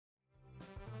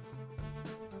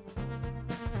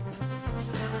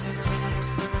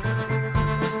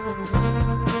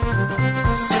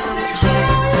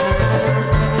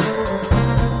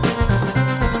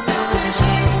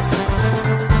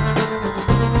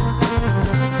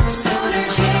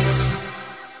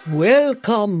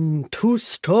Welcome to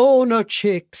Stoner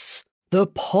Chicks, the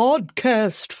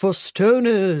podcast for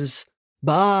stoners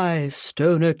by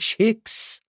Stoner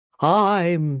Chicks.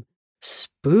 I'm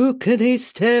Spookity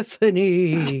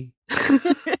Stephanie.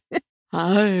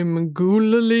 I'm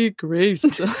Ghoulily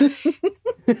Grace.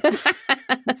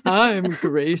 I'm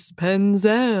Grace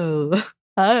Penzel.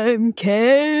 I'm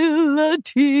Kayla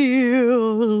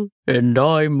Teal. And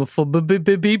I'm for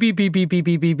Richards.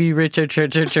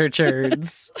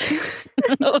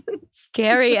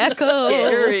 Scary echo.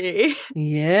 Scary.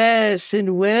 Yes,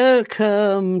 and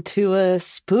welcome to a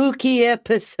spooky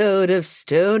episode of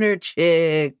Stoner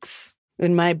Chicks.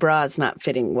 And my bra's not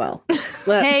fitting well.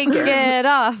 Take it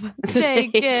off.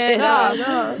 Take it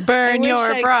off. Burn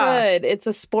your bra. It's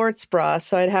a sports bra,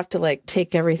 so I'd have to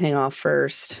take everything off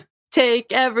first.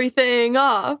 Take everything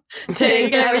off.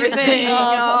 Take everything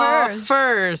off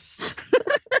first.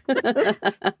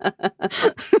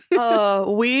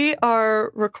 We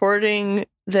are recording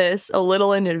this a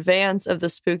little in advance of the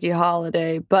spooky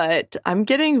holiday, but I'm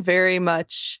getting very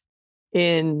much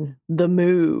in the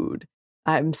mood.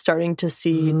 I'm starting to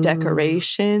see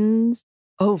decorations.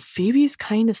 Oh, Phoebe's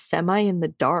kind of semi in the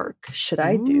dark. Should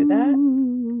I do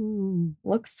that?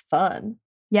 Looks fun.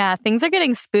 Yeah, things are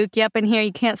getting spooky up in here.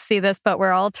 You can't see this, but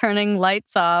we're all turning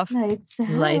lights off. Lights out.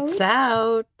 Lights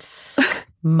out.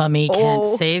 Mummy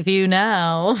can't save you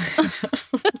now.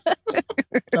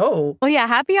 Oh. Well, yeah,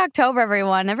 happy October,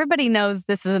 everyone. Everybody knows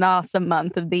this is an awesome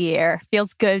month of the year.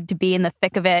 Feels good to be in the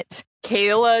thick of it.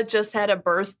 Kayla just had a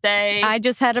birthday. I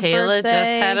just had a birthday. Kayla just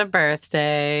had a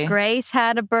birthday. Grace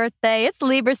had a birthday. It's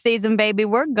Libra season, baby.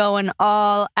 We're going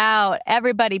all out.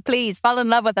 Everybody, please fall in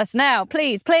love with us now.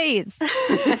 Please, please.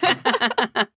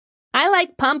 I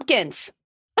like pumpkins.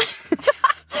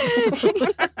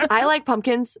 I like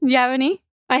pumpkins. You have any?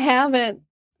 I haven't.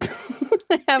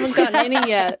 I haven't gotten any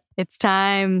yet. It's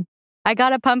time. I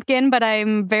got a pumpkin, but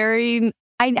I'm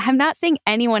not seeing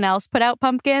anyone else put out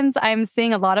pumpkins. I'm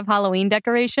seeing a lot of Halloween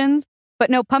decorations, but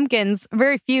no pumpkins,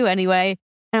 very few anyway.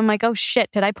 And I'm like, oh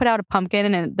shit, did I put out a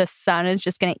pumpkin and the sun is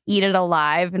just going to eat it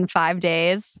alive in 5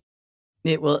 days?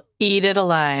 It will eat it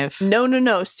alive.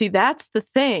 No. See, that's the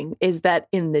thing, is that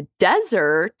in the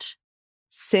desert,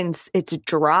 since it's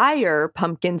drier,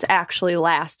 pumpkins actually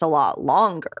last a lot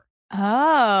longer.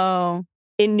 Oh.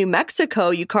 In New Mexico,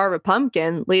 you carve a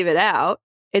pumpkin, leave it out.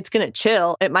 It's going to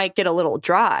chill. It might get a little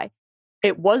dry.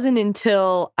 It wasn't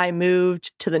until I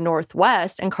moved to the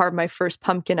Northwest and carved my first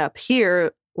pumpkin up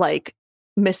here,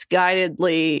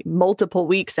 misguidedly multiple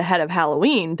weeks ahead of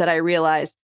Halloween, that I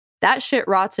realized that shit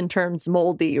rots and turns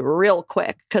moldy real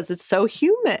quick because it's so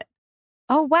humid.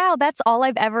 Oh, wow. That's all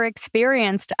I've ever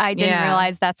experienced. I didn't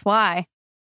realize that's why.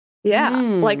 Yeah.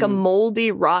 Like a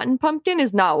moldy, rotten pumpkin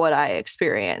is not what I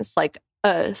experienced. Like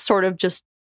a sort of just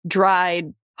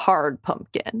dried, hard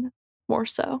pumpkin, more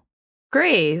so.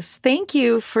 Grace, thank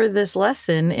you for this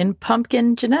lesson in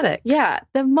pumpkin genetics. Yeah.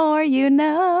 The more you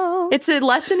know. It's a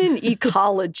lesson in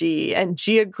ecology and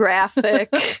geographic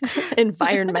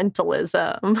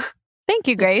environmentalism. Thank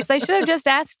you, Grace. I should have just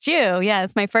asked you. Yeah,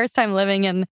 it's my first time living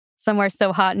in somewhere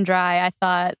so hot and dry. I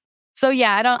thought, so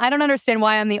yeah, I don't understand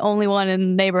why I'm the only one in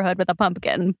the neighborhood with a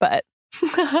pumpkin, but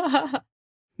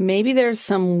maybe there's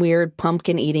some weird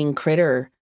pumpkin eating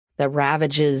critter that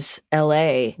ravages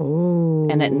LA. Ooh.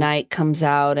 And at night comes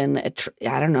out and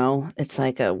I don't know, it's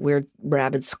like a weird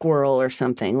rabid squirrel or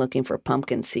something looking for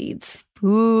pumpkin seeds.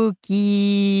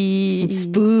 Spooky.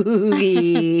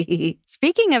 Spooky.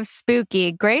 Speaking of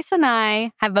spooky, Grace and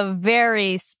I have a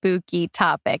very spooky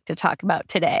topic to talk about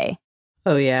today.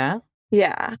 Oh, yeah?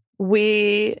 Yeah.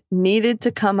 We needed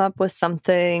to come up with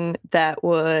something that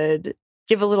would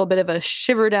give a little bit of a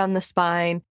shiver down the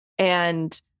spine.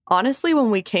 And honestly, when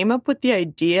we came up with the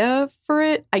idea for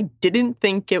it, I didn't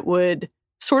think it would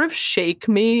sort of shake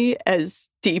me as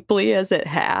deeply as it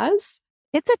has.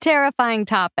 It's a terrifying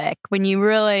topic when you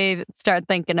really start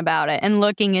thinking about it and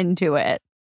looking into it.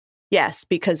 Yes,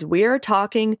 because we are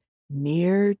talking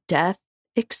near-death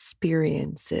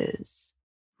experiences.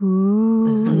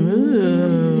 Ooh.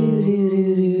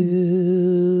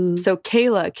 So,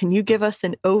 Kayla, can you give us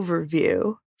an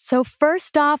overview? So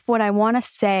first off, what I want to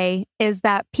say is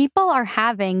that people are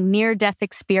having near-death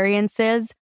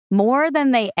experiences more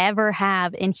than they ever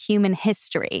have in human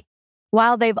history.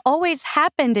 While they've always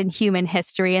happened in human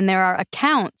history, and there are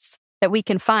accounts that we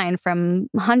can find from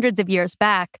hundreds of years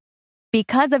back,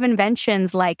 because of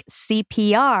inventions like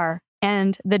CPR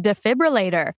and the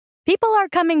defibrillator, people are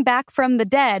coming back from the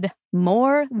dead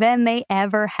more than they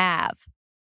ever have.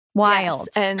 Wild.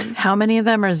 Yes, and how many of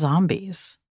them are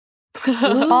zombies?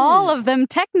 All of them,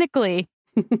 technically.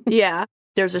 Yeah.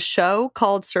 there's a show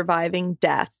called Surviving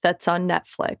Death that's on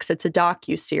Netflix. It's a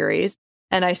docuseries,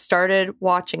 and I started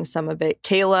watching some of it.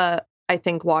 Kayla, I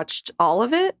think, watched all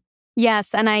of it.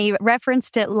 Yes, and I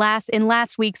referenced it in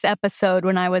last week's episode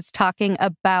when I was talking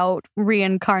about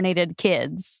reincarnated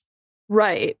kids.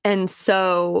 Right. And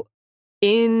so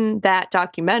in that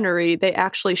documentary, they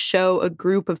actually show a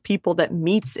group of people that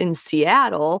meets in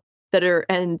Seattle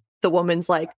and the woman's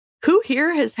like, who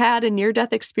here has had a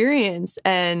near-death experience?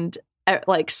 And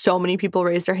like so many people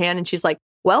raise their hand, and she's like,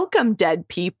 welcome, dead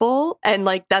people. And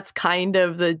like, that's kind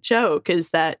of the joke,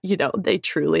 is that, they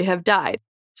truly have died.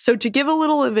 So to give a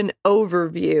little of an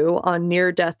overview on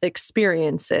near-death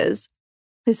experiences,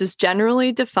 this is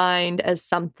generally defined as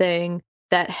something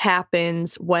that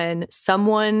happens when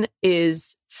someone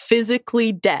is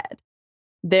physically dead.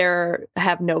 They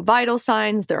have no vital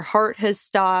signs, their heart has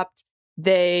stopped,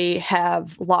 they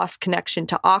have lost connection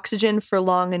to oxygen for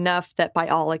long enough that by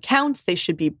all accounts, they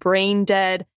should be brain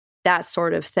dead, that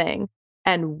sort of thing.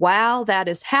 And while that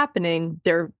is happening,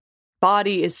 their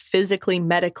body is physically,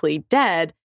 medically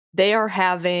dead. They are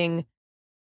having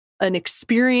an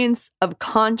experience of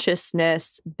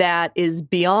consciousness that is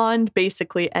beyond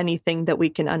basically anything that we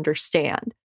can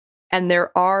understand. And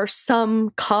there are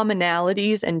some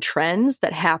commonalities and trends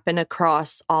that happen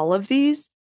across all of these.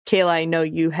 Kayla, I know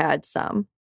you had some.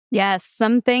 Yes,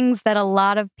 some things that a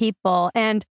lot of people,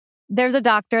 and there's a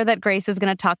doctor that Grace is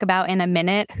going to talk about in a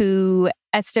minute who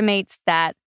estimates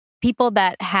that people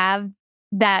that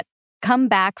come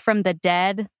back from the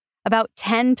dead, about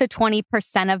 10 to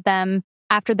 20% of them,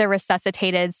 after they're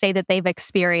resuscitated, say that they've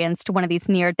experienced one of these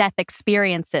near-death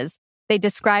experiences. They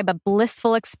describe a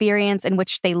blissful experience in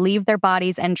which they leave their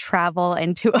bodies and travel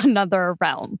into another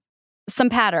realm. Some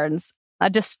patterns: a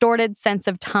distorted sense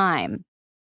of time,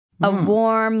 a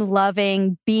warm,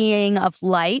 loving being of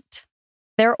light,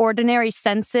 their ordinary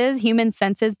senses, human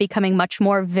senses, becoming much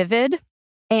more vivid.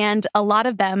 And a lot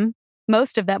of them,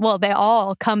 most of them, they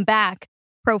all come back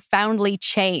profoundly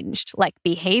changed, like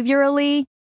behaviorally.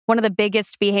 One of the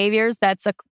biggest behaviors that's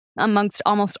amongst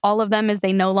almost all of them is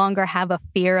they no longer have a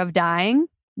fear of dying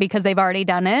because they've already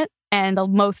done it. And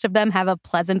most of them have a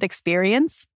pleasant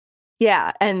experience.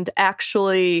 Yeah. And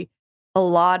actually, a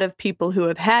lot of people who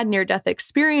have had near-death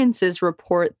experiences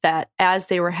report that as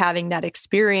they were having that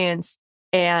experience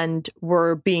and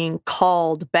were being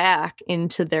called back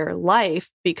into their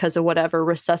life because of whatever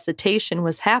resuscitation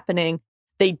was happening,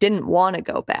 they didn't want to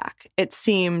go back. It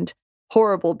seemed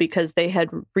horrible because they had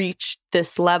reached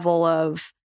this level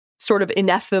of sort of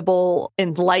ineffable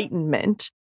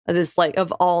enlightenment, this like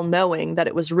of all knowing, that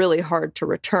it was really hard to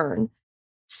return.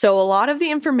 So a lot of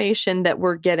the information that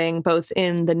we're getting both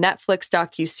in the Netflix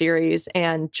docuseries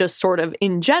and just sort of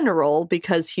in general,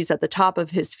 because he's at the top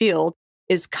of his field,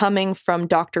 is coming from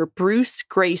Dr. Bruce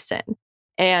Greyson.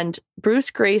 And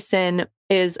Bruce Greyson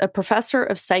is a professor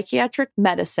of psychiatric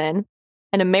medicine,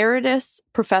 an emeritus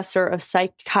professor of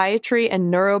psychiatry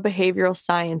and neurobehavioral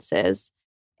sciences,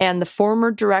 and the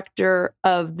former director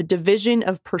of the Division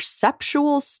of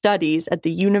Perceptual Studies at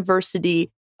the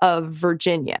University of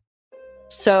Virginia.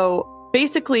 So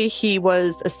basically, he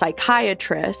was a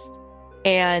psychiatrist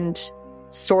and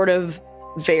sort of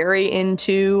very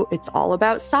into, it's all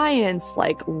about science.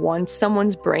 Like, once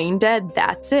someone's brain dead,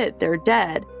 that's it, they're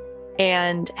dead.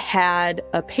 And had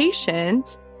a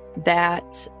patient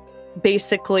that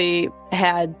basically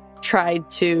had tried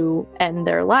to end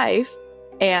their life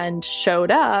and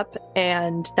showed up,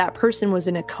 and that person was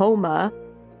in a coma.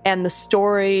 And the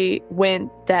story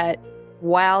went that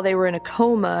while they were in a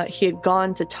coma, he had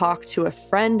gone to talk to a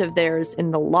friend of theirs in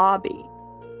the lobby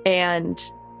and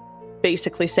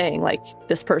basically saying, like,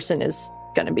 this person is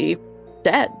going to be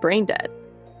dead, brain dead.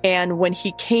 And when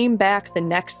he came back the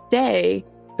next day,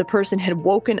 the person had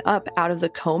woken up out of the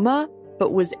coma,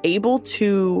 but was able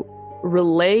to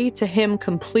relay to him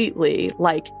completely,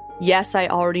 like, yes, I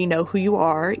already know who you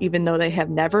are, even though they have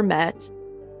never met.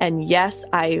 And yes,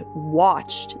 I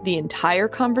watched the entire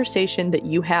conversation that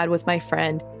you had with my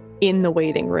friend in the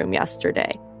waiting room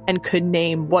yesterday and could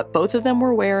name what both of them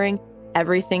were wearing,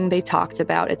 everything they talked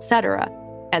about, etc.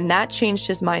 And that changed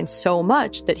his mind so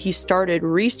much that he started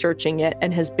researching it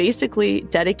and has basically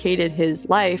dedicated his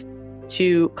life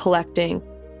to collecting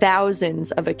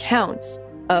thousands of accounts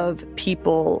of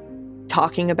people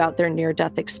talking about their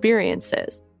near-death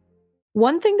experiences.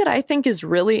 One thing that I think is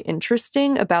really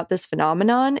interesting about this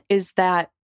phenomenon is that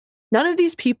none of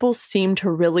these people seem to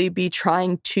really be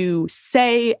trying to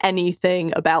say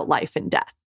anything about life and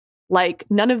death. Like,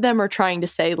 none of them are trying to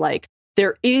say, like,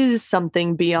 there is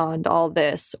something beyond all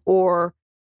this or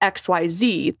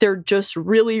XYZ. They're just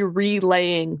really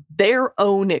relaying their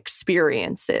own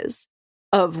experiences.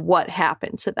 of what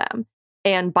happened to them.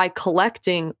 And by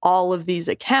collecting all of these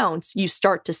accounts, you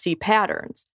start to see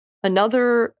patterns.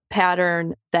 Another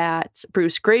pattern that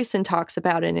Bruce Greyson talks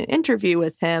about in an interview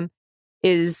with him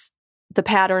is the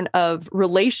pattern of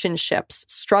relationships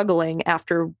struggling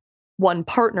after one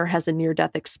partner has a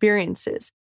near-death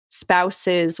experiences.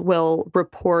 Spouses will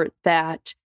report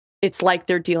that it's like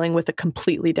they're dealing with a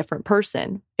completely different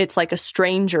person. It's like a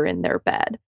stranger in their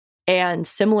bed. And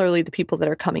similarly, the people that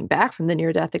are coming back from the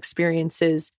near-death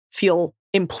experiences feel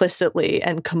implicitly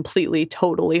and completely,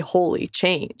 totally, wholly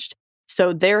changed.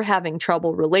 So they're having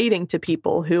trouble relating to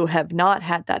people who have not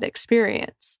had that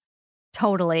experience.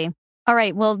 Totally. All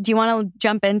right. Well, do you want to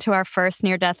jump into our first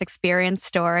near-death experience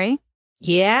story?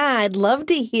 Yeah, I'd love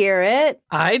to hear it.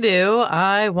 I do.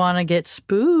 I want to get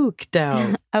spooked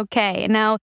out. Okay.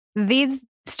 Now, these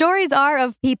stories are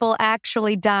of people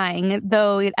actually dying,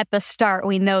 though at the start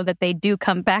we know that they do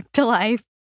come back to life.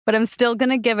 But I'm still going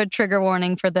to give a trigger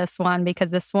warning for this one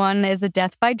because this one is a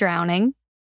death by drowning.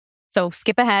 So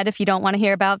skip ahead if you don't want to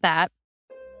hear about that.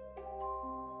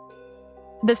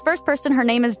 This first person, her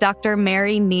name is Dr.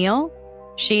 Mary Neal.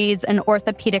 She's an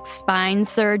orthopedic spine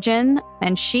surgeon,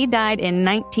 and she died in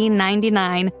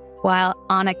 1999 while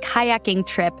on a kayaking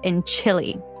trip in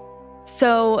Chile.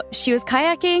 So she was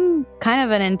kayaking, kind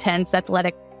of an intense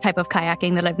athletic type of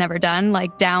kayaking that I've never done,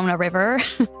 like down a river.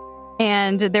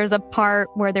 And there's a part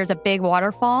where there's a big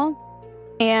waterfall,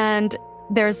 and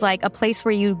there's like a place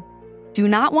where you do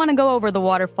not want to go over the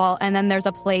waterfall, and then there's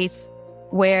a place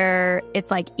where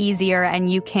it's like easier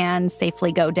and you can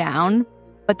safely go down.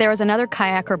 But there was another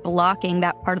kayaker blocking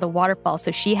that part of the waterfall,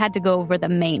 so she had to go over the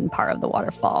main part of the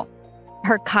waterfall.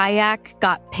 Her kayak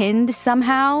got pinned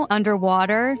somehow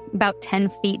underwater, about 10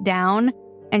 feet down,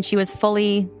 and she was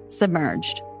fully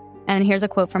submerged. And here's a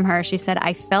quote from her. She said,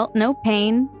 "I felt no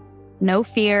pain, no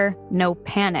fear, no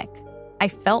panic. I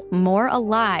felt more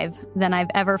alive than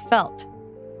I've ever felt."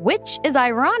 Which is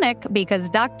ironic because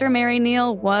Dr. Mary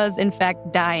Neal was in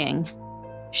fact dying.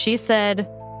 She said,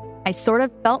 "I sort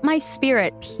of felt my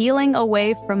spirit peeling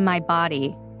away from my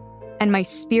body, and my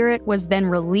spirit was then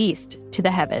released to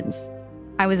the heavens.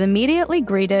 I was immediately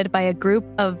greeted by a group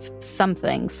of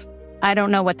somethings. I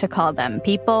don't know what to call them.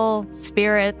 People,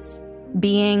 spirits,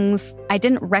 beings. I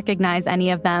didn't recognize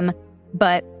any of them,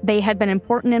 but they had been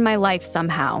important in my life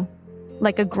somehow,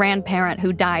 like a grandparent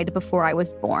who died before I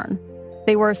was born.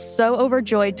 They were so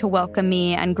overjoyed to welcome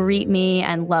me and greet me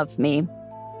and love me."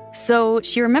 So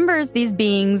she remembers these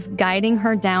beings guiding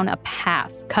her down a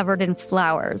path covered in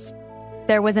flowers.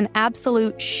 There was an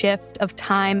absolute shift of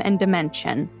time and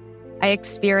dimension. I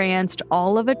experienced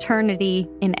all of eternity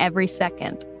in every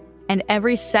second, and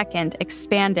every second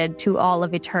expanded to all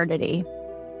of eternity.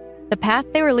 The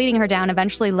path they were leading her down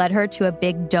eventually led her to a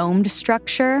big domed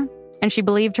structure, and she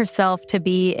believed herself to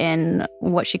be in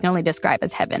what she can only describe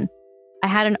as heaven. I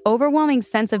had an overwhelming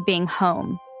sense of being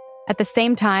home. At the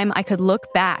same time, I could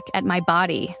look back at my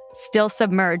body, still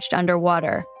submerged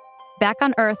underwater. Back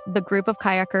on Earth, the group of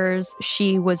kayakers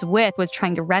she was with was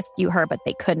trying to rescue her, but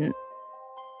they couldn't.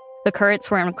 The currents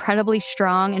were incredibly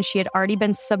strong, and she had already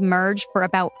been submerged for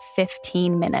about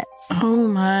 15 minutes. Oh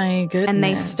my goodness. And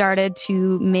they started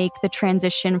to make the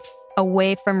transition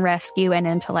away from rescue and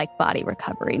into like body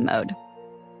recovery mode.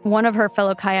 One of her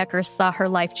fellow kayakers saw her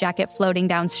life jacket floating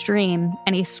downstream,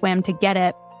 and he swam to get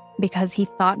it because he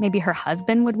thought maybe her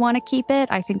husband would want to keep it.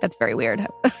 I think that's very weird.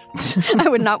 I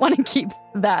would not want to keep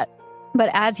that. But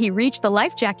as he reached the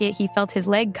life jacket, he felt his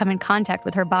leg come in contact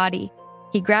with her body.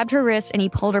 He grabbed her wrist and he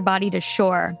pulled her body to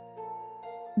shore.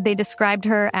 They described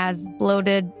her as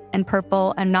bloated and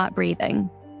purple and not breathing.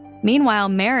 Meanwhile,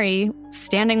 Mary,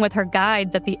 standing with her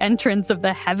guides at the entrance of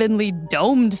the heavenly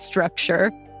domed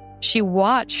structure, she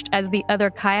watched as the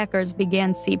other kayakers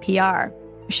began CPR.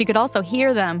 She could also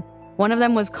hear them. One of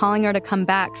them was calling her to come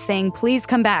back, saying, "Please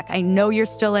come back. I know you're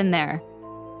still in there."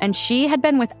 And she had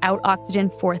been without oxygen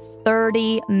for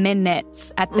 30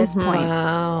 minutes at this point.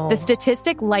 Wow. The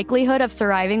statistic likelihood of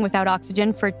surviving without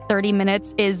oxygen for 30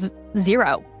 minutes is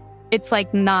 0. It's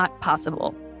like not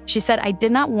possible. She said, "I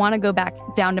did not want to go back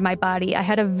down to my body. I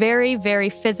had a very, very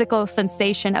physical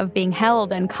sensation of being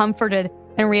held and comforted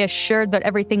and reassured that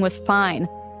everything was fine.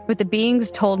 But the beings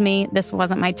told me this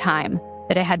wasn't my time,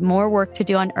 that I had more work to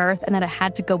do on Earth and that I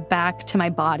had to go back to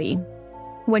my body."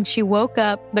 When she woke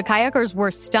up, the kayakers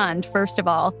were stunned, first of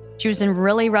all. She was in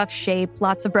really rough shape,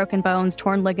 lots of broken bones,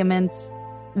 torn ligaments.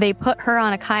 They put her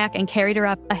on a kayak and carried her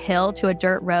up a hill to a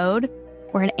dirt road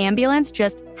where an ambulance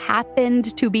just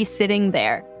happened to be sitting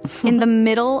there in the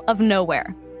middle of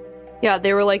nowhere. Yeah,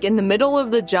 they were like in the middle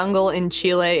of the jungle in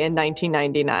Chile in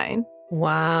 1999.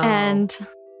 Wow. And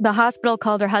The hospital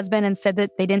called her husband and said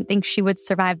that they didn't think she would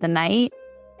survive the night,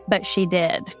 but she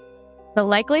did. The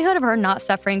likelihood of her not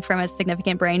suffering from a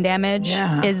significant brain damage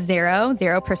is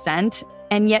 0%.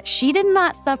 And yet she did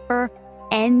not suffer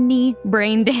any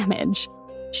brain damage.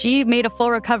 She made a full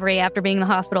recovery after being in the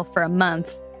hospital for a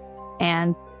month.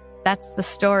 And that's the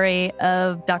story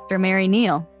of Dr. Mary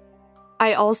Neal.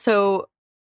 I also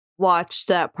watched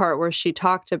that part where she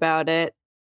talked about it,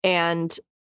 and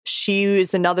she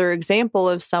is another example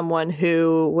of someone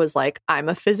who was like, I'm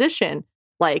a physician.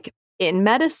 Like, in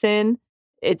medicine,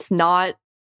 it's not,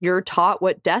 you're taught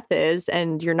what death is,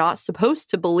 and you're not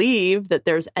supposed to believe that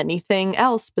there's anything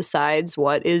else besides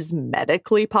what is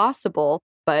medically possible.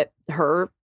 But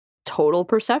her total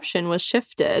perception was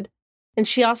shifted. And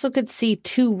she also could see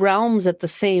two realms at the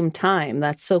same time.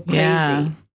 That's so crazy. Yeah.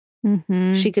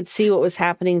 Mm-hmm. She could see what was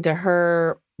happening to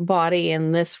her body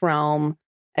in this realm,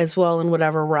 as well in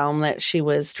whatever realm that she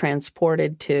was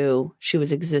transported to. She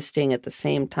was existing at the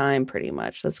same time, pretty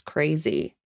much. That's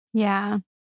crazy. Yeah.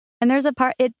 And there's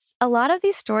a lot of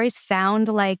these stories sound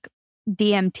like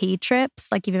DMT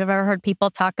trips. Like, if you've ever heard people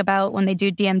talk about when they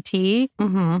do DMT,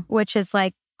 which is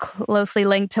like closely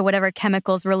linked to whatever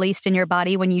chemicals released in your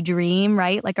body when you dream,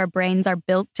 right? Like, our brains are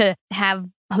built to have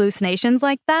hallucinations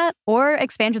like that, or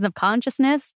expansions of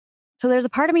consciousness. So there's a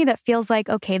part of me that feels like,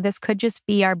 okay, this could just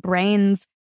be our brains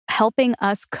helping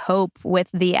us cope with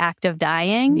the act of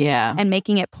dying and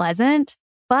making it pleasant.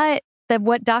 But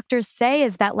what doctors say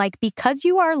is that, like, because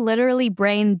you are literally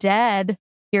brain dead,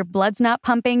 your blood's not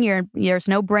pumping, there's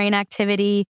no brain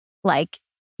activity, like,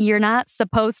 you're not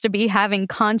supposed to be having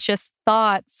conscious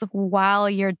thoughts while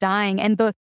you're dying. And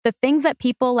the things that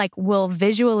people like will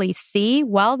visually see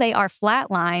while they are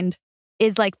flatlined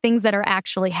is like things that are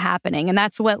actually happening. And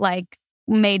that's what like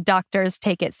made doctors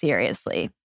take it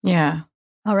seriously. Yeah.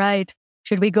 All right.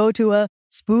 Should we go to a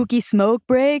spooky smoke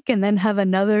break and then have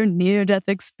another near-death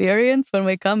experience when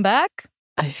we come back?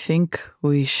 I think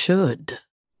we should.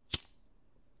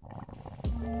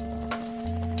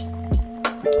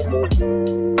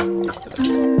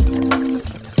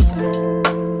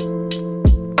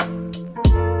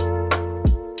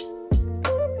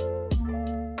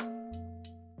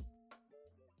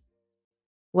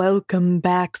 Welcome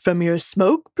back from your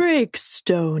smoke break,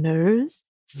 stoners.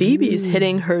 Phoebe's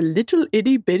hitting her little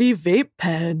itty bitty vape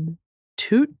pen.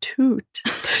 Toot toot.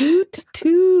 Toot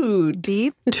toot.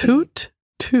 Deep. Toot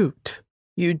toot.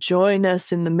 You join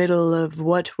us in the middle of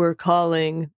what we're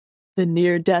calling the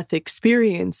near-death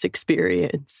experience.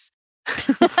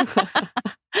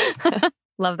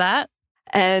 Love that.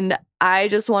 And I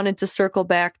just wanted to circle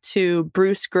back to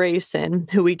Bruce Greyson,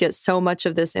 who we get so much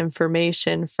of this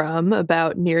information from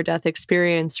about near-death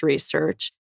experience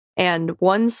research. And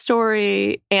one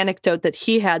anecdote that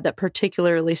he had that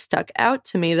particularly stuck out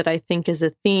to me that I think is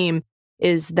a theme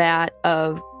is that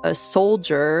of a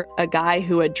soldier, a guy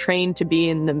who had trained to be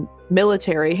in the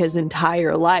military his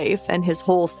entire life. And his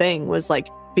whole thing was like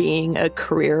being a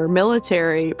career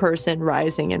military person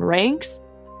rising in ranks.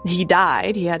 He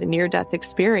died. He had a near-death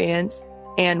experience.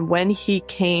 And when he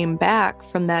came back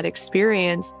from that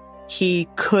experience, he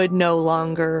could no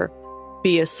longer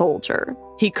be a soldier.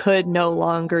 He could no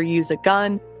longer use a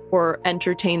gun or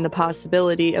entertain the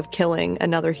possibility of killing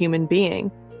another human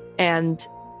being. And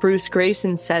Bruce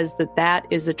Greyson says that that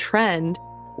is a trend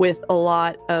with a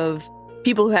lot of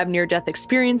people who have near-death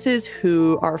experiences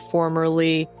who are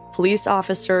formerly police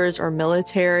officers or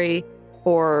military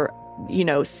or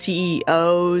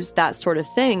CEOs, that sort of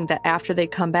thing, that after they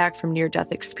come back from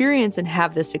near-death experience and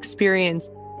have this experience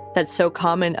that's so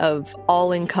common of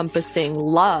all-encompassing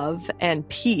love and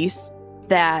peace,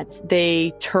 that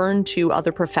they turn to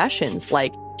other professions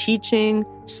like teaching,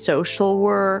 social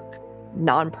work,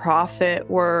 nonprofit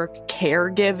work,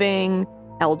 caregiving,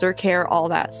 elder care, all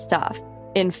that stuff.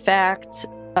 In fact,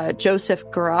 Joseph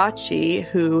Geraci,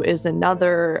 who is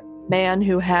another man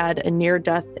who had a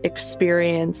near-death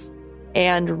experience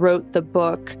and wrote the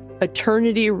book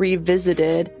Eternity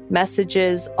Revisited: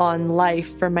 Messages on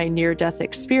Life from My Near-Death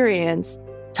Experience,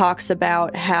 talks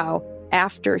about how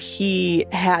after he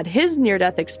had his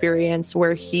near-death experience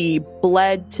where he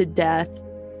bled to death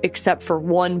except for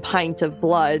 1 pint of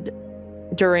blood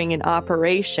during an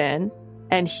operation,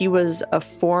 and he was a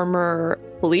former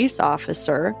police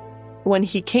officer, when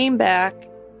he came back,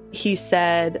 he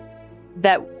said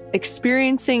that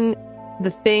experiencing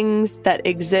the things that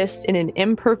exist in an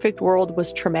imperfect world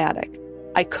was traumatic.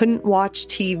 I couldn't watch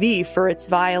TV for its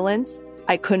violence.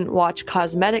 I couldn't watch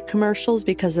cosmetic commercials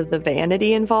because of the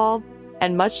vanity involved.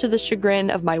 And much to the chagrin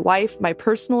of my wife, my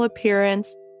personal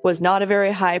appearance was not a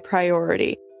very high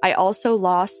priority. I also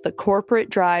lost the corporate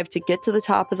drive to get to the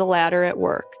top of the ladder at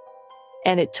work,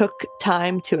 and it took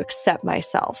time to accept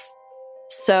myself.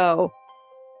 So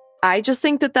I just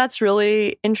think that that's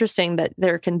really interesting, that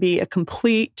there can be a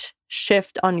complete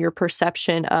shift on your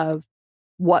perception of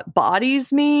what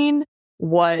bodies mean,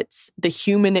 what the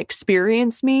human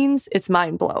experience means. It's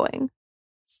mind-blowing.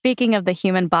 Speaking of the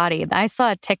human body, I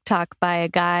saw a TikTok by a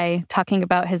guy talking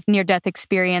about his near-death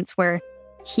experience where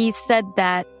he said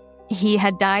that he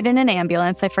had died in an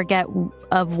ambulance, I forget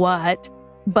of what,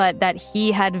 but that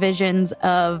he had visions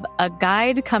of a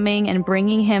guide coming and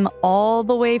bringing him all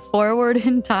the way forward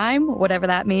in time, whatever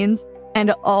that means,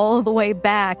 and all the way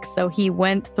back. So he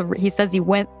says he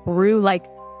went through like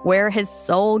where his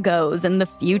soul goes in the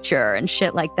future and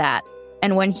shit like that.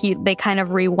 And when they kind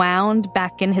of rewound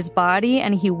back in his body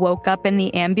and he woke up in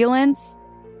the ambulance,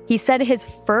 he said his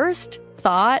first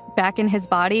thought back in his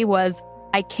body was,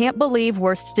 I can't believe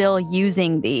we're still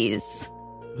using these.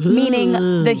 Meaning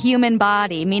the human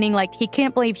body, meaning like he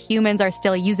can't believe humans are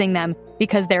still using them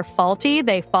because they're faulty,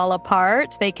 they fall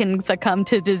apart, they can succumb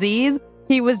to disease.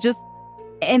 He was just,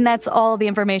 and that's all the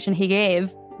information he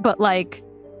gave. But like,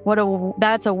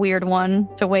 that's a weird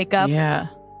one to wake up. Yeah.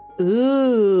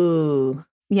 Ooh.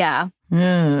 Yeah.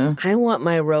 I want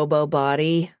my robo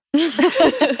body.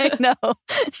 I know.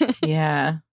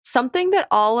 Yeah. Something that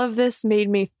all of this made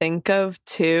me think of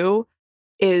too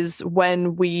is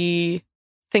when we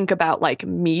think about like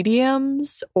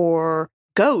mediums or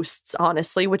ghosts,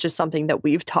 honestly, which is something that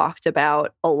we've talked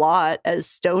about a lot as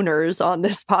stoners on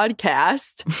this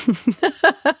podcast.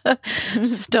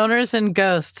 Stoners and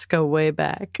ghosts go way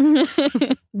back.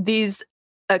 These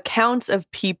accounts of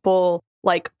people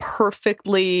like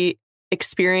perfectly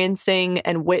experiencing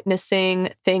and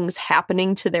witnessing things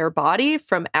happening to their body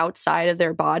from outside of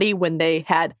their body when they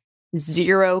had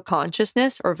zero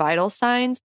consciousness or vital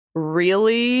signs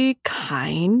really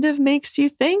kind of makes you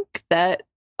think that,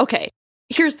 okay,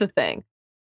 here's the thing.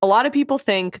 A lot of people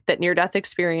think that near-death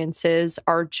experiences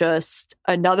are just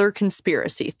another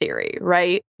conspiracy theory,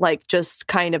 right? Like just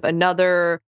kind of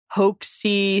another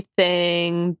hoaxy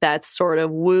thing that's sort of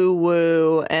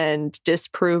woo-woo and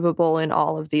disprovable in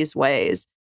all of these ways.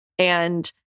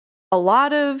 And a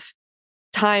lot of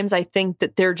times I think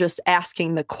that they're just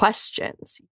asking the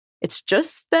questions. It's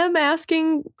just them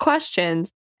asking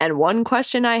questions. And one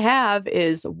question I have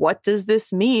is, what does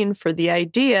this mean for the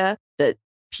idea that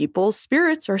people's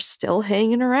spirits are still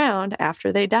hanging around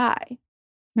after they die?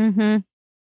 Mm-hmm.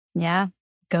 Yeah.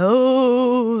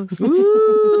 Ghosts.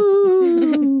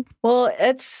 Well,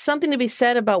 it's something to be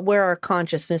said about where our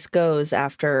consciousness goes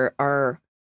after our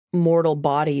mortal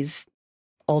bodies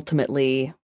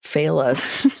ultimately fail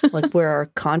us, like where our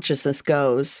consciousness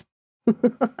goes.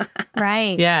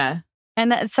 Right. Yeah.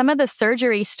 And some of the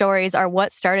surgery stories are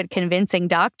what started convincing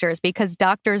doctors, because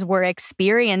doctors were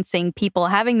experiencing people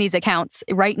having these accounts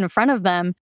right in front of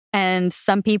them. And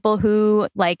some people who,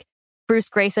 like Bruce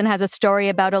Grayson has a story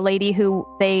about a lady who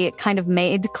they kind of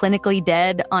made clinically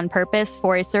dead on purpose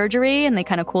for a surgery, and they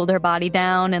kind of cooled her body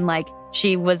down, and like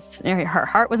her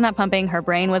heart was not pumping, her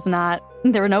brain was not,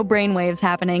 there were no brain waves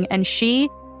happening, and she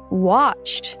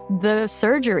watched the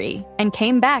surgery and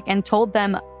came back and told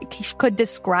them, could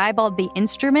describe all the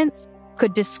instruments,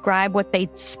 could describe what they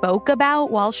spoke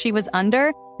about while she was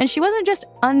under. And she wasn't just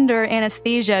under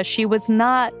anesthesia. She was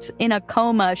not in a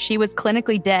coma. She was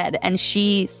clinically dead, and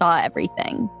she saw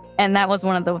everything. And that was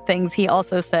one of the things he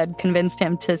also said convinced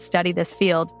him to study this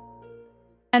field.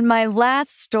 And my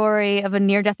last story of a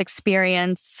near-death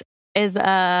experience is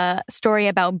a story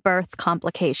about birth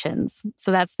complications.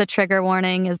 So that's the trigger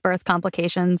warning, is birth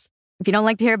complications. If you don't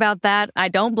like to hear about that, I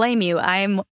don't blame you.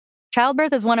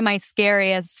 Childbirth is one of my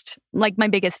scariest, like my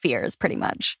biggest fears, pretty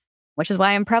much, which is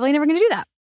why I'm probably never going to do that.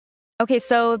 Okay,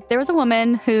 so there was a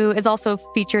woman who is also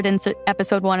featured in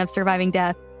episode 1 of Surviving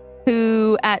Death,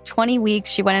 who at 20 weeks,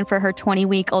 she went in for her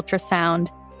 20-week ultrasound,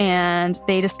 and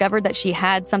they discovered that she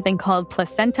had something called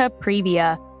placenta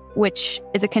previa, which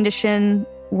is a condition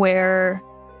where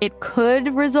it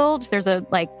could result, there's a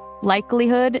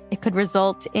likelihood it could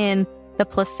result in the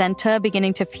placenta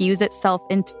beginning to fuse itself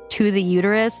into the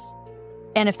uterus.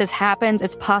 And if this happens,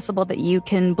 it's possible that you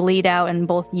can bleed out and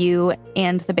both you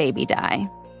and the baby die.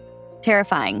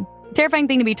 Terrifying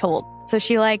thing to be told. So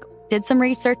she did some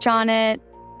research on it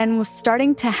and was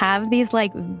starting to have these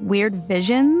weird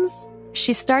visions.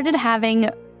 She started having,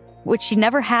 which she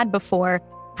never had before,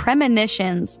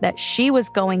 premonitions that she was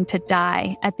going to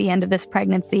die at the end of this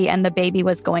pregnancy and the baby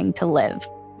was going to live.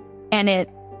 And it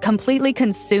completely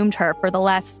consumed her for the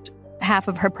last half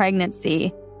of her pregnancy,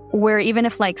 where even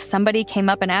if somebody came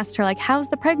up and asked her how's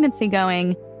the pregnancy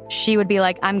going, she would be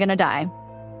like, I'm gonna die.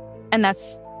 And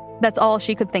that's all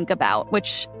she could think about,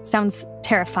 which sounds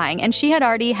terrifying. And she had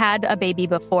already had a baby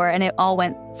before and it all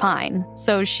went fine.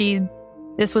 So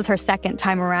this was her second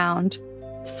time around.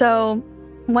 So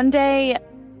one day,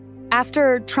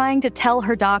 after trying to tell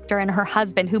her doctor and her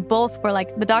husband, who both were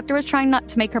like, the doctor was trying not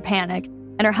to make her panic,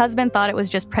 and her husband thought it was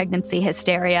just pregnancy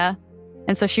hysteria.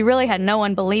 And so she really had no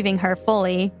one believing her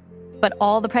fully. But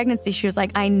all the pregnancy, she was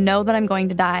like, I know that I'm going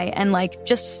to die. And like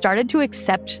just started to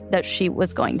accept that she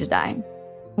was going to die.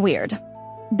 Weird.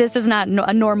 This is not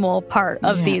a normal part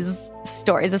of these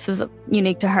stories. This is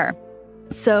unique to her.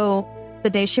 So the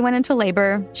day she went into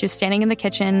labor, she was standing in the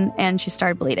kitchen and she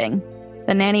started bleeding.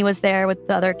 The nanny was there with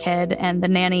the other kid, and the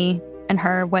nanny and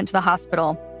her went to the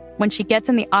hospital. When she gets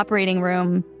in the operating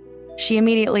room, she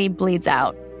immediately bleeds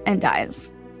out and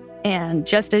dies. And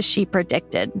just as she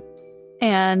predicted.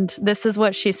 And this is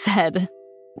what she said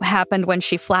happened when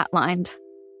she flatlined.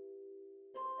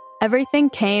 Everything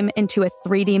came into a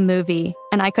 3D movie,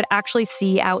 and I could actually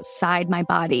see outside my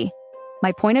body.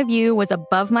 My point of view was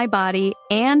above my body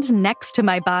and next to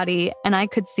my body, and I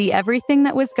could see everything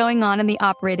that was going on in the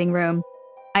operating room.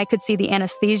 I could see the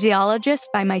anesthesiologist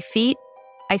by my feet.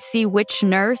 I see which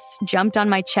nurse jumped on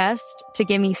my chest to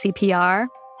give me CPR.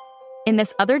 In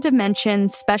this other dimension,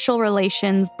 special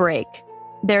relations break.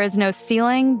 There is no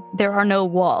ceiling, there are no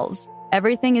walls.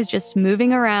 Everything is just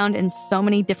moving around in so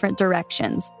many different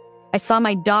directions. I saw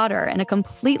my daughter in a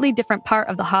completely different part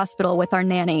of the hospital with our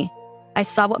nanny. I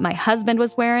saw what my husband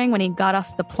was wearing when he got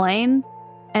off the plane.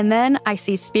 And then I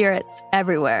see spirits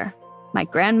everywhere. My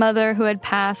grandmother, who had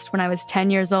passed when I was 10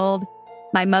 years old.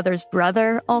 My mother's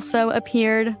brother also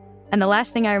appeared. And the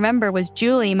last thing I remember was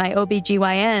Julie, my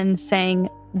OBGYN, saying,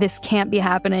 this can't be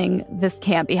happening. This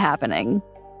can't be happening.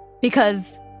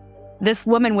 Because this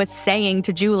woman was saying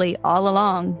to Julie all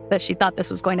along that she thought this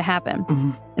was going to happen.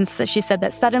 Mm-hmm. And so she said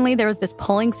that suddenly there was this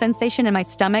pulling sensation in my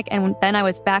stomach, and then I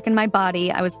was back in my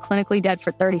body. I was clinically dead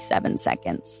for 37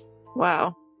 seconds.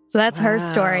 Wow. So that's her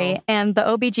story. And the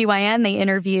OBGYN they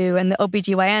interview, and the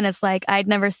OBGYN is like, I'd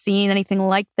never seen anything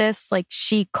like this. Like,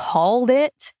 she called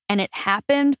it and it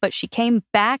happened, but she came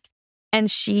back and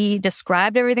she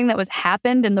described everything that was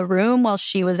happened in the room while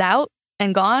she was out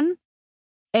and gone.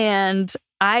 And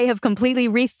I have completely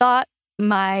rethought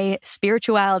my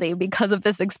spirituality because of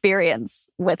this experience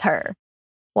with her.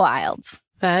 Wild.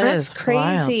 That's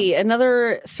crazy. Wild.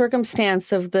 Another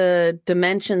circumstance of the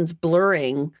dimensions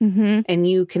blurring, and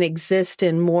you can exist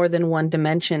in more than one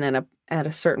dimension at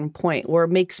a certain point, where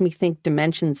it makes me think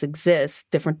dimensions exist,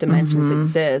 different dimensions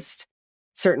exist,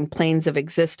 certain planes of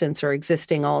existence are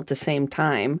existing all at the same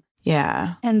time.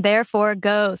 Yeah. And therefore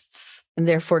ghosts. And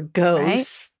therefore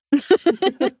ghosts.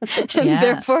 Right? And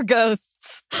therefore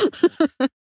ghosts.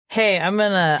 Hey, I'm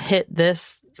going to hit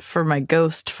this for my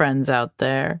ghost friends out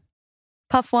there.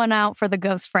 Puff one out for the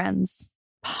ghost friends.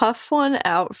 Puff one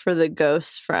out for the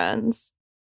ghost friends.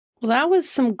 Well, that was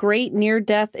some great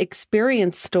near-death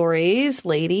experience stories,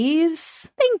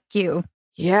 ladies. Thank you.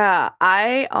 Yeah,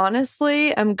 I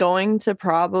honestly am going to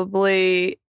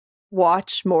probably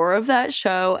watch more of that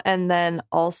show. And then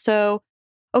also,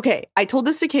 okay, I told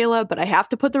this to Kayla, but I have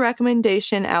to put the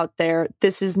recommendation out there.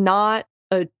 This is not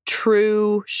a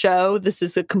true show. This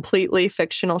is a completely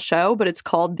fictional show, but it's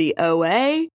called The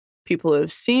OA. People who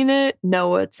have seen it know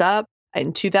what's up.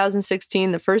 In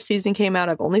 2016, the first season came out.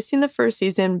 I've only seen the first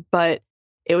season, but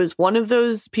it was one of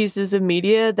those pieces of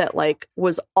media that like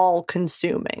was all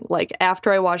consuming. Like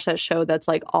after I watched that show, that's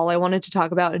like all I wanted to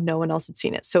talk about, and no one else had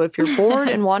seen it. So if you're bored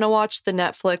and want to watch the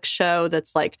Netflix show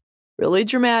that's like really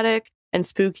dramatic and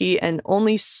spooky and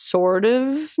only sort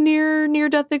of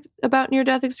about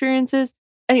near-death experiences.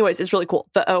 Anyways, it's really cool.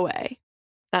 The OA.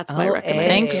 That's my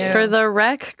recommendation. Thanks for the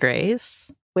rec,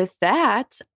 Grace. With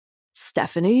that,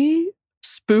 Stephanie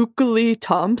Spookily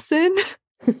Thompson.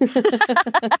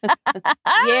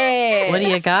 Yeah. What do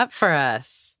you got for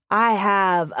us? I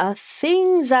have a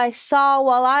Things I Saw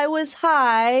While I Was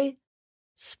High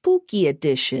Spooky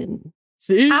Edition.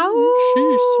 Things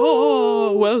she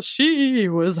saw while she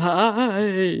was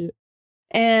high.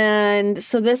 And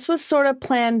so this was sort of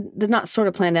planned, not sort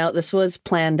of planned out. This was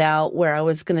planned out where I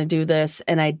was going to do this,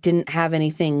 and I didn't have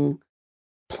anything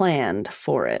planned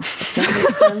for it. Does that make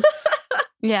sense?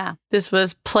 Yeah. This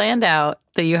was planned out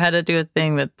that you had to do a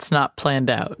thing that's not planned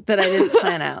out. That I didn't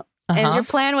plan out. And your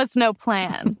plan was no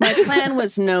plan. My plan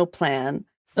was no plan.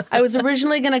 I was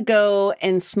originally going to go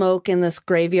and smoke in this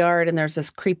graveyard, and there's this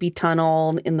creepy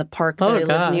tunnel in the park that I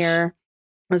live near.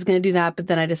 I was going to do that, but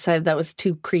then I decided that was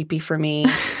too creepy for me.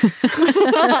 I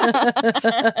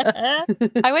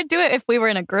would do it if we were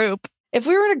in a group. If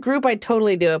we were in a group, I'd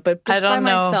totally do it. But just I don't by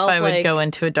know myself, if I would go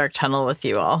into a dark tunnel with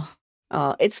you all.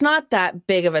 It's not that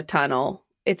big of a tunnel.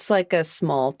 It's like a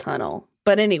small tunnel.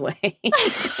 But anyway.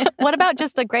 What about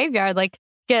just a graveyard? Like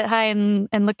get high and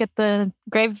look at the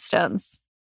gravestones.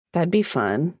 That'd be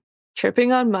fun.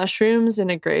 Tripping on mushrooms in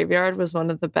a graveyard was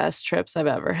one of the best trips I've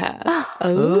ever had.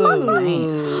 Oh,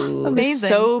 Amazing. It was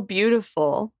so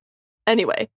beautiful.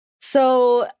 Anyway.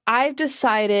 So I've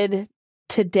decided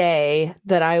today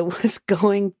that I was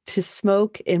going to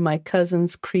smoke in my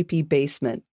cousin's creepy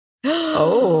basement.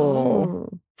 Oh.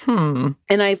 And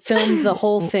I filmed the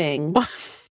whole thing.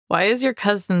 Why is your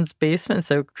cousin's basement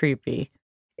so creepy?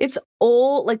 It's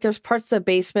old. Like there's parts of the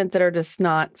basement that are just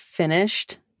not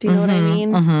finished. Do you know what I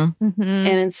mean? Mm-hmm.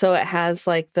 And so it has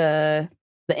like the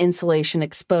insulation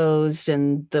exposed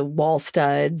and the wall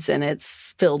studs, and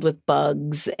it's filled with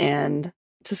bugs and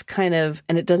just kind of,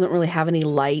 and it doesn't really have any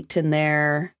light in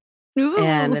there. Ooh.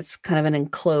 And it's kind of an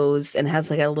enclosed and has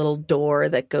like a little door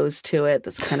that goes to it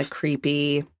that's kind of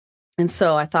creepy. And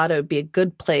so I thought it would be a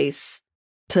good place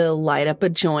to light up a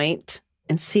joint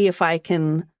and see if I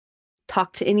can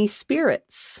talk to any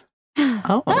spirits.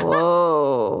 Oh.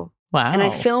 Whoa. Wow. And I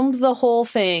filmed the whole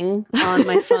thing on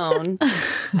my phone.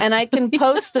 And I can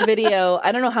post the video.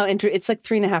 I don't know how it's like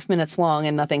 3.5 minutes long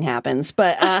and nothing happens.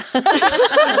 But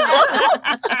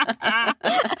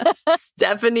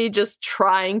Stephanie just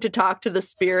trying to talk to the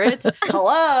spirits.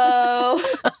 Hello.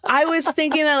 I was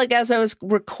thinking that like as I was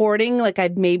recording, like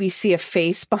I'd maybe see a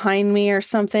face behind me or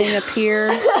something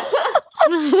appear.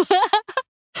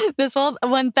 This will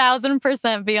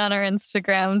 1000% be on our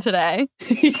Instagram today.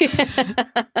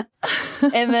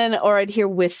 And then, or I'd hear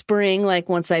whispering, like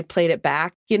once I played it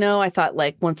back, you know, I thought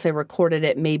like once I recorded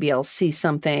it, maybe I'll see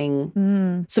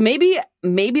something. So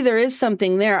maybe there is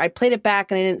something there. I played it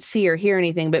back and I didn't see or hear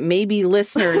anything, but maybe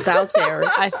listeners out there,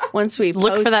 once we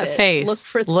look for that it, face.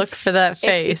 Look for that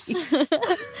face.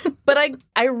 But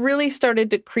I really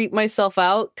started to creep myself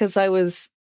out because I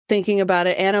was thinking about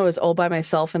it and I was all by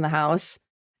myself in the house.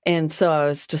 And so I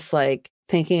was just like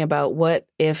thinking about what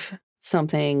if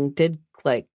something did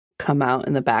like come out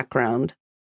in the background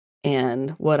and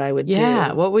what I would do.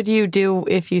 Yeah. What would you do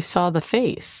if you saw the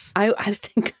face? I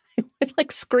think I would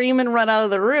like scream and run out of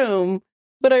the room.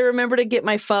 But I remember to get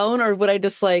my phone, or would I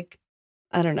just like,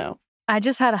 I don't know. I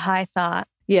just had a high thought.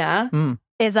 Yeah.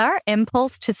 Is our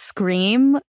impulse to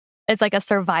scream is like a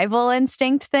survival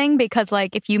instinct thing? Because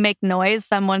like if you make noise,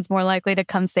 someone's more likely to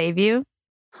come save you.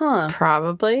 Huh.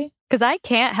 Probably. Because I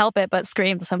can't help it but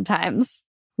scream sometimes.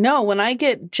 No, when I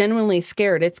get genuinely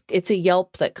scared, it's a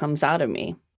yelp that comes out of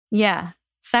me. Yeah.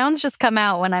 Sounds just come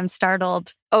out when I'm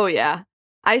startled. Oh, yeah.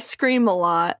 I scream a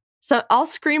lot. So I'll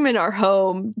scream in our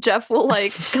home. Jeff will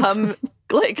like come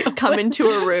into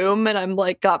a room and I'm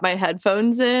like got my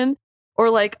headphones in. Or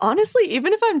like, honestly,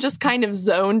 even if I'm just kind of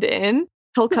zoned in,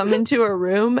 he'll come into a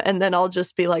room and then I'll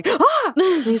just be like, ah!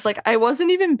 And he's like, I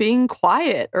wasn't even being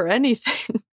quiet or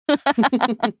anything.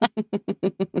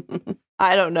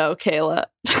 I don't know, Kayla.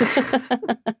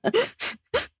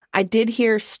 I did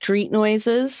hear street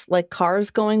noises, like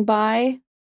cars going by.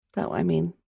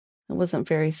 It wasn't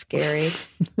very scary.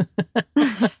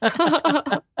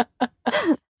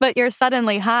 But you're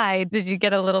suddenly high. Did you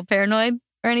get a little paranoid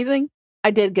or anything?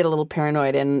 I did get a little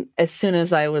paranoid. And as soon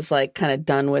as I was like kind of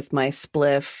done with my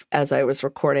spliff as I was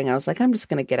recording, I was like, I'm just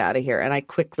going to get out of here. And I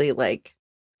quickly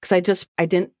because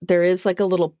there is like a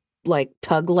little like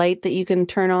tug light that you can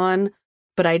turn on,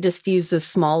 but I just used this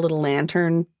small little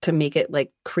lantern to make it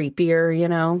like creepier, you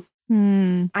know?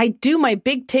 I do my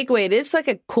big takeaway. It is like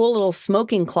a cool little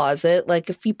smoking closet. Like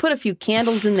if you put a few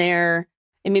candles in there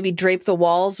and maybe drape the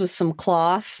walls with some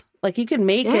cloth, like you could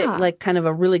make it like kind of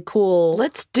a really cool.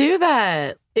 Let's do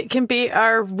that. It can be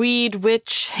our Weed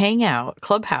Witch hangout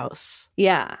clubhouse.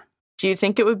 Yeah. Do you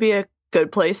think it would be a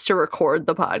good place to record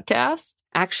the podcast?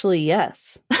 Actually,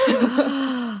 yes.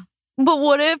 But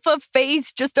what if a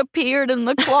face just appeared in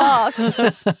the cloth?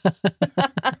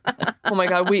 Oh my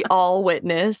God, we all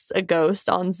witness a ghost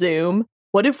on Zoom.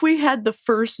 What if we had the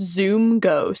first Zoom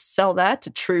ghost? Sell that to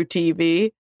True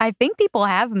TV. I think people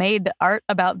have made art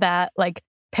about that, like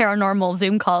paranormal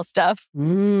Zoom call stuff.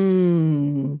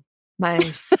 My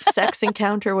sex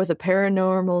encounter with a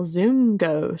paranormal Zoom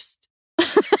ghost.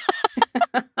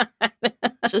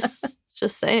 Just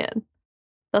saying.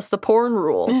 That's the porn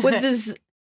rule.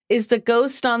 Is the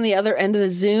ghost on the other end of the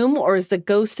Zoom, or is the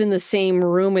ghost in the same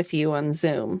room with you on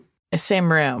Zoom?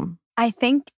 Same room. I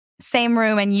think same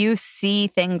room, and you see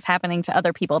things happening to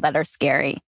other people that are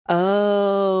scary.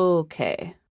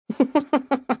 Okay.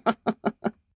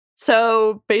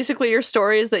 So basically your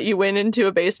story is that you went into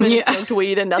a basement and smoked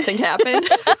weed and nothing happened?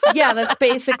 Yeah, that's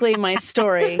basically my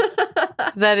story.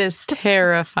 That is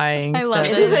terrifying. I love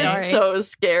stuff. it. It's so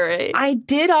scary. I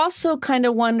did also kind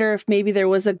of wonder if maybe there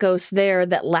was a ghost there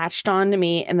that latched onto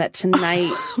me and that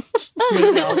tonight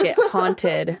maybe I'll get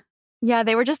haunted. Yeah,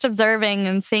 they were just observing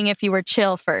and seeing if you were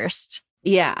chill first.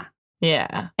 Yeah.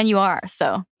 Yeah. And you are,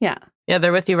 so. Yeah. Yeah,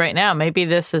 they're with you right now. Maybe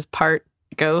this is part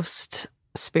ghost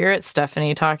spirit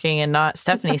Stephanie talking and not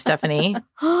Stephanie.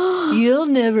 You'll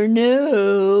never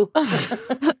know.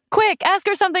 Quick, ask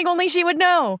her something only she would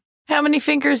know. How many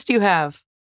fingers do you have?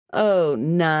 Oh,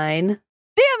 9. Damn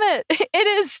it. It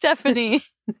is Stephanie.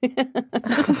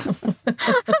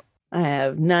 I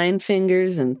have 9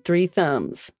 fingers and 3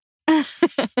 thumbs.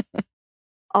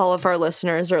 All of our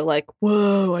listeners are like,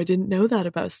 whoa, I didn't know that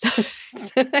about Steph.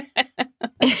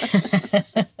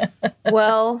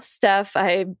 Well, Steph,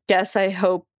 I guess I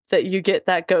hope that you get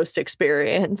that ghost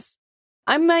experience.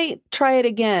 I might try it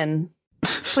again.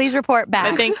 Please report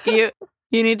back. I think you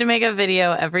need to make a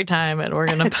video every time and we're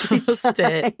going to post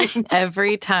it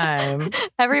every time.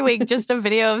 Every week, just a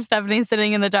video of Stephanie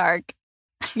sitting in the dark.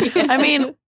 I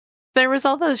mean, there was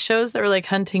all those shows that were like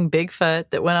hunting Bigfoot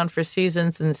that went on for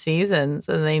seasons and seasons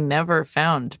and they never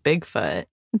found Bigfoot.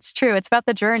 It's true. It's about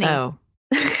the journey. So,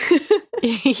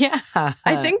 yeah.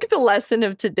 I think the lesson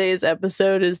of today's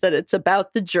episode is that it's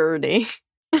about the journey.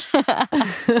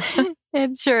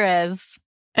 It sure is.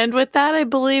 And with that, I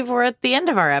believe we're at the end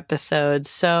of our episode.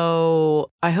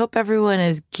 So I hope everyone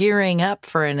is gearing up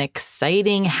for an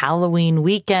exciting Halloween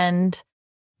weekend.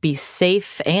 Be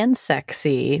safe and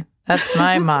sexy. That's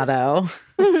my motto.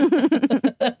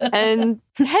 And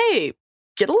hey,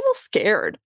 get a little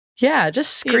scared. Yeah,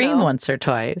 just scream know. once or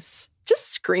twice. Just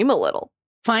scream a little.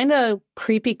 Find a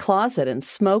creepy closet and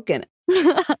smoke in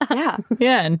it. Yeah,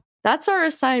 Yeah. And that's our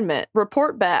assignment.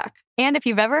 Report back. And if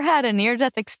you've ever had a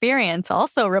near-death experience,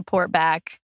 also report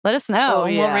back. Let us know. Oh,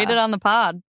 and yeah. We'll read it on the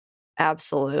pod.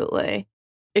 Absolutely.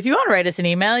 if you want to write us an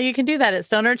email, you can do that at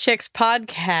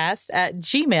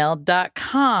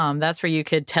stonerchickspodcast@gmail.com. That's where you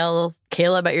could tell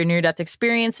Kayla about your near-death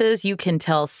experiences. You can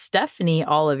tell Stephanie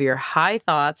all of your high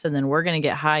thoughts, and then we're going to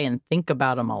get high and think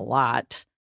about them a lot.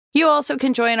 You also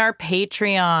can join our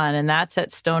Patreon, and that's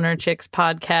at Stoner Chicks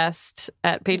Podcast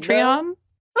at Patreon.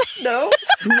 No.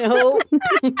 No.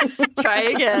 Try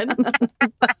again.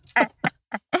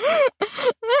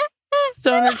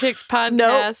 Stoner Chicks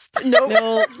Podcast.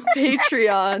 No.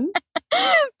 Patreon.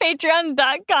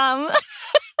 Patreon.com.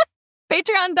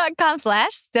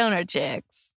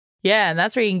 Patreon.com/stonerchicks. Yeah, and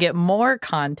that's where you can get more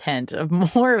content of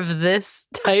more of this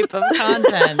type of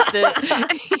content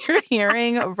that you're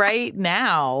hearing right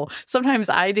now. Sometimes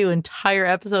I do entire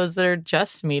episodes that are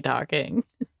just me talking.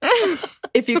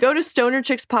 If you go to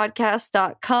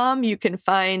stonerchickspodcast.com, you can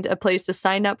find a place to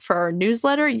sign up for our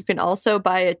newsletter. You can also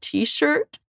buy a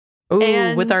t-shirt. Ooh,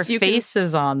 And with our you can-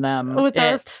 faces on them. With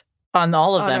our- on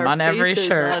all of them, our on every faces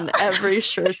shirt. On every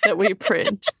shirt that we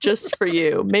print just for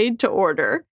you, made to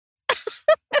order.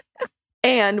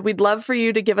 And we'd love for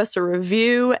you to give us a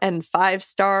review and 5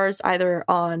 stars either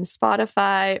on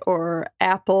Spotify or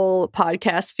Apple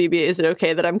Podcasts. Phoebe, is it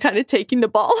okay that I'm kind of taking the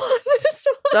ball on this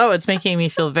one? Oh, it's making me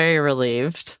feel very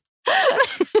relieved.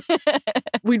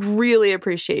 We'd really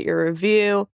appreciate your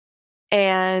review.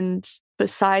 And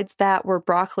besides that, we're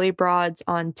Broccoli Broads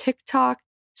on TikTok,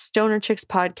 Stoner Chicks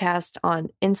Podcast on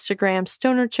Instagram,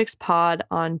 Stoner Chicks Pod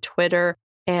on Twitter,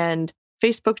 and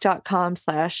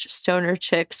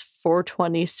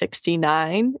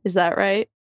Facebook.com/StonerChicks42069. Is that right?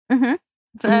 Mm-hmm.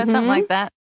 Something like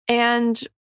that. And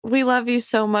we love you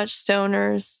so much,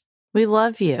 stoners. We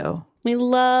love you. We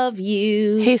love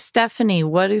you. Hey, Stephanie,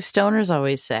 what do stoners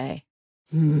always say?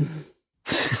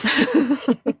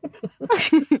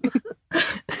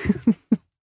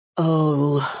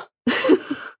 Oh.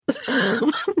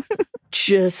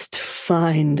 Just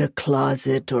find a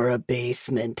closet or a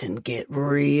basement and get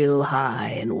real high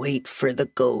and wait for the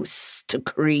ghosts to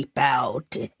creep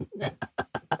out.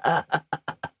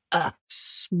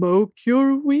 Smoke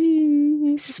your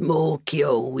weed. Smoke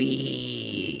your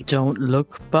weed. Don't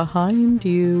look behind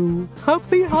you.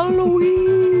 Happy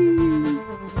Halloween.